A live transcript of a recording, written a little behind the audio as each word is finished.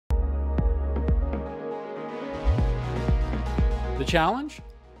The challenge?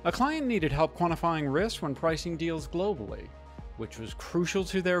 A client needed help quantifying risk when pricing deals globally, which was crucial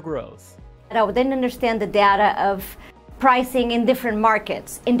to their growth. I didn't understand the data of pricing in different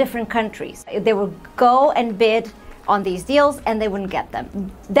markets, in different countries. They would go and bid on these deals and they wouldn't get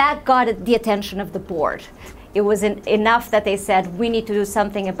them. That got the attention of the board. It was enough that they said, we need to do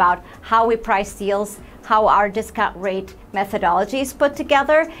something about how we price deals, how our discount rate methodology is put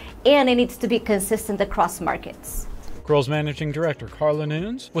together, and it needs to be consistent across markets. Kroll's managing director, Carla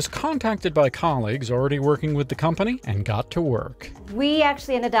Nunes, was contacted by colleagues already working with the company and got to work. We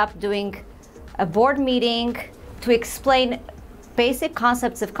actually ended up doing a board meeting to explain basic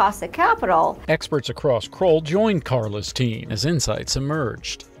concepts of cost of capital. Experts across Kroll joined Carla's team as insights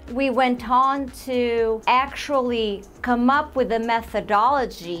emerged. We went on to actually come up with a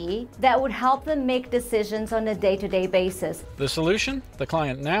methodology that would help them make decisions on a day-to-day basis. The solution? The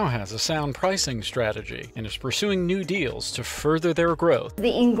client now has a sound pricing strategy and is pursuing new deals to further their growth.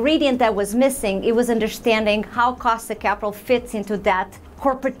 The ingredient that was missing, it was understanding how cost of capital fits into that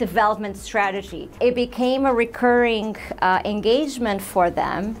corporate development strategy. It became a recurring engagement for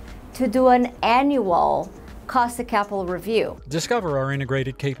them to do an annual cost of capital review. Discover our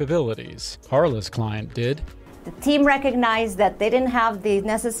integrated capabilities. Carla's client did. The team recognized that they didn't have the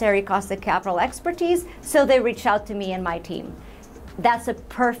necessary cost of capital expertise, so they reached out to me and my team. That's a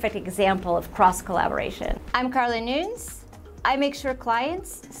perfect example of cross-collaboration. I'm Carla Nunes. I make sure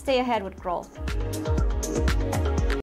clients stay ahead with Kroll.